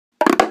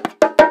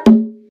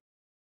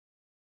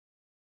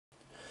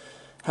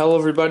Hello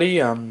everybody,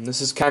 this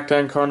is Cacti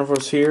and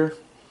Carnivores here,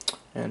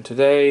 and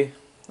today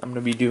I'm going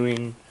to be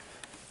doing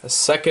a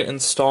second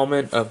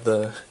installment of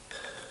the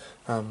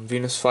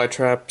Venus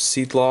Flytrap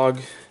seed log.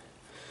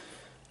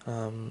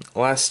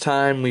 Last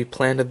time we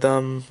planted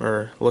them,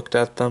 or looked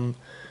at them,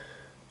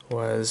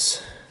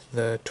 was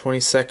the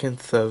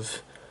 22nd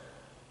of,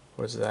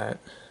 what is that,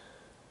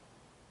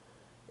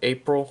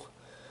 April,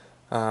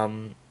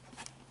 and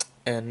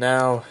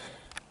now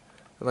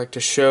I'd like to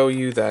show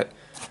you that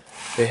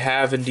they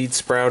have indeed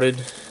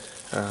sprouted,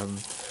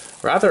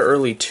 rather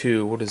early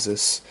too. What is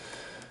this?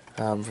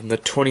 From the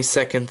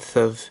 22nd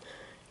of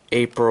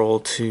April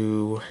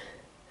to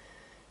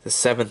the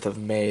 7th of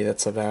May,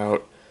 that's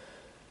about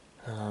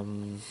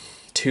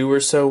 2 or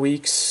so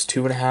weeks,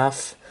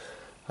 2.5,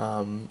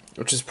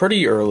 which is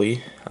pretty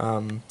early.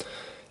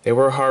 They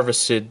were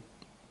harvested,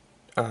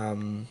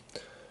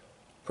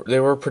 they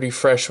were pretty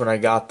fresh when I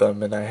got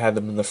them, and I had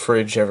them in the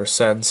fridge ever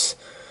since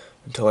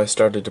until I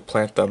started to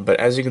plant them. But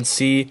as you can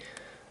see,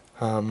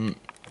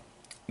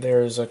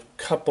 there's a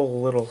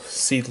couple little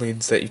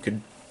seedlings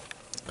that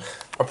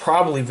are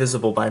probably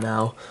visible by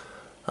now.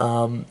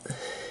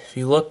 If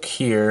you look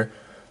here,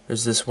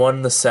 there's this one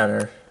in the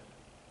center,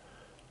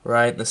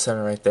 right in the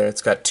center right there.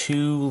 It's got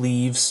 2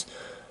 leaves,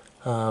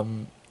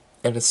 and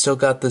it's still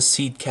got the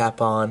seed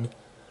cap on,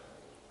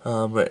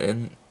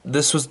 and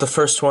this was the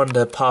first one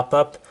to pop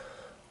up.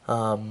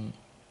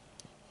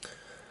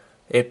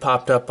 It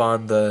popped up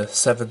on the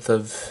 7th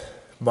of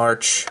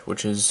March,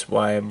 which is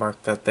why I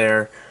marked that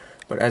there.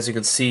 But as you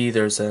can see,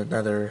 there's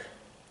another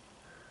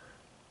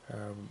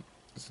a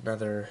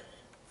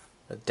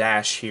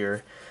dash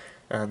here,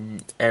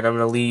 and I'm going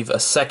to leave a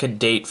second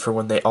date for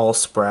when they all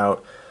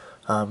sprout,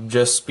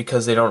 just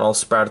because they don't all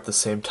sprout at the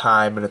same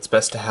time, and it's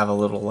best to have a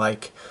little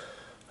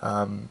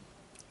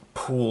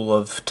pool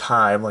of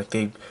time. Like,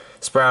 they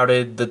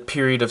sprouted, the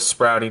period of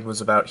sprouting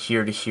was about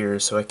here to here,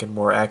 so I can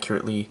more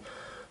accurately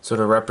sort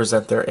of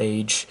represent their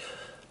age.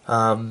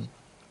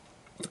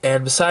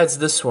 And besides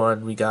this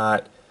one, we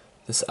got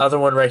this other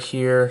one right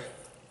here.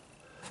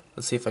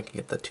 Let's see if I can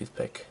get the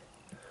toothpick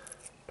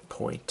to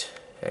point.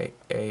 Hey.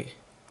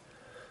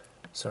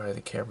 Sorry,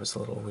 the camera's a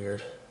little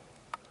weird.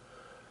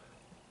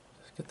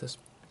 Let's get this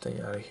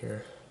thing out of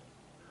here.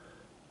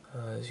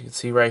 As you can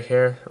see right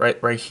here,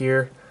 right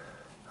here.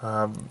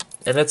 And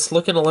it's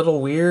looking a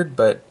little weird,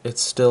 but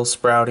it's still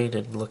sprouting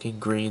and looking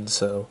green,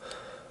 so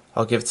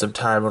I'll give it some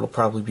time. It'll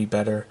probably be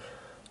better.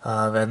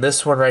 And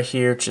this one right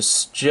here,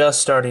 just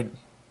starting.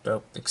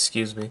 Oh,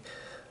 excuse me.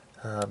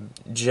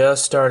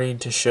 Just starting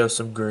to show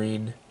some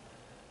green,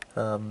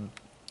 and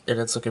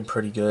it's looking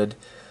pretty good.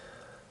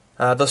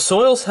 The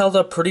soil's held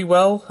up pretty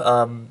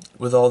well,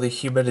 with all the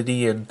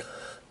humidity and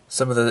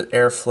some of the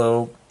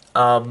airflow.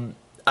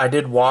 I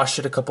did wash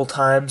it a couple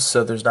times,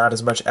 so there's not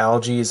as much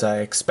algae as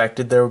I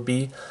expected there would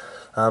be.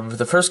 For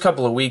the first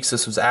couple of weeks,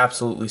 this was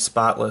absolutely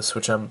spotless,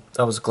 which I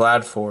was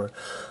glad for.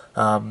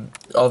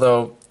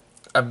 Although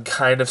I'm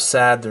kind of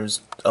sad there's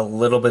a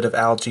little bit of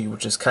algae,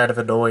 which is kind of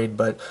annoying,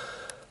 but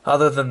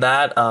other than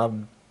that,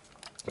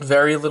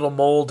 very little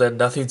mold, and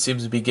nothing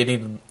seems to be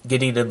getting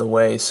in the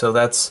way, so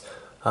that's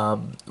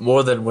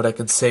more than what I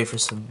can say for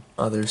some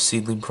other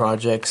seedling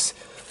projects.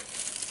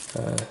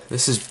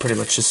 This is pretty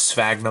much just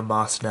sphagnum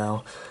moss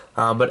now.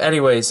 But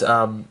anyways,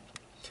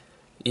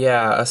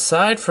 yeah,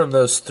 aside from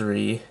those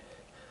 3,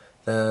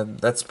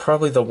 that's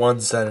probably the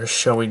ones that are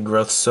showing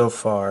growth so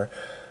far.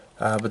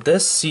 But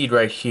this seed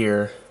right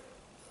here,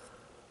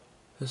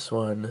 this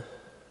one,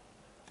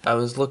 I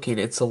was looking,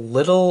 it's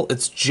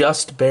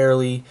just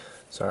barely,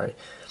 sorry,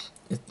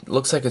 it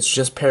looks like it's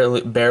just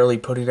barely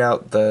putting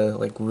out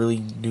the,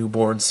 really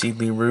newborn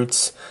seedling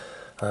roots.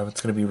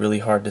 It's going to be really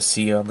hard to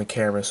see on the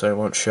camera, so I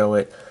won't show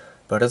it,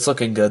 but it's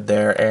looking good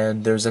there.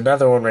 And there's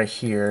another one right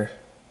here,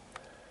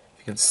 if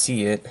you can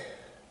see it.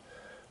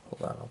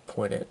 Hold on, I'll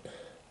point it.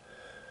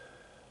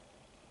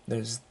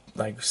 There's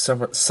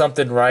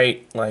something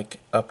right,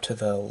 up to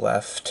the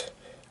left,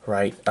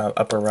 right,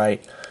 upper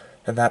right,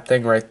 and that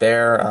thing right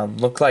there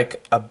looked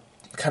like a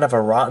kind of a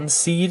rotten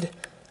seed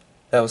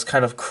that was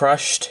kind of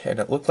crushed, and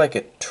it looked like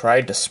it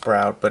tried to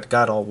sprout but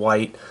got all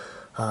white.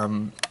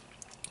 So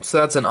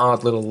that's an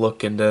odd little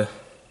look into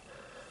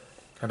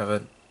kind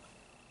of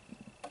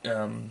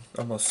a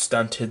almost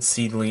stunted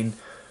seedling,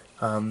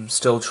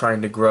 still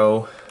trying to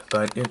grow,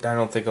 but I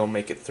don't think it'll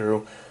make it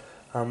through.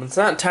 It's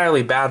not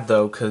entirely bad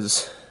though,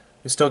 because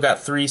we still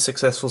got 3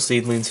 successful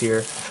seedlings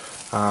here,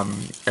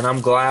 and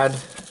I'm glad.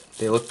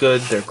 They look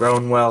good, they're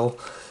growing well.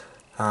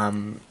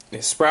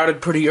 They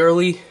sprouted pretty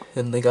early,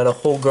 and they got a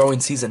whole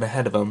growing season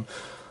ahead of them.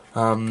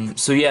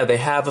 So yeah, they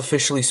have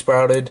officially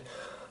sprouted.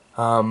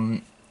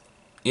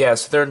 Yeah,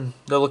 so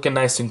they're looking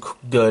nice and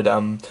good.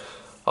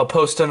 I'll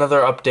post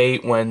another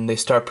update when they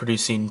start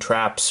producing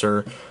traps,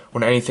 or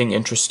when anything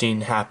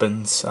interesting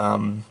happens,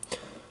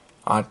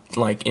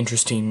 like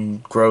interesting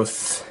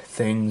growth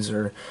things,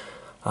 or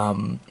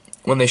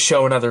when they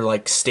show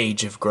another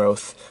stage of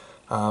growth.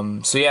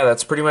 So yeah,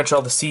 that's pretty much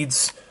all the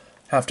seeds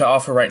have to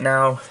offer right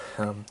now,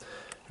 and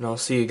I'll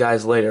see you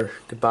guys later.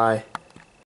 Goodbye.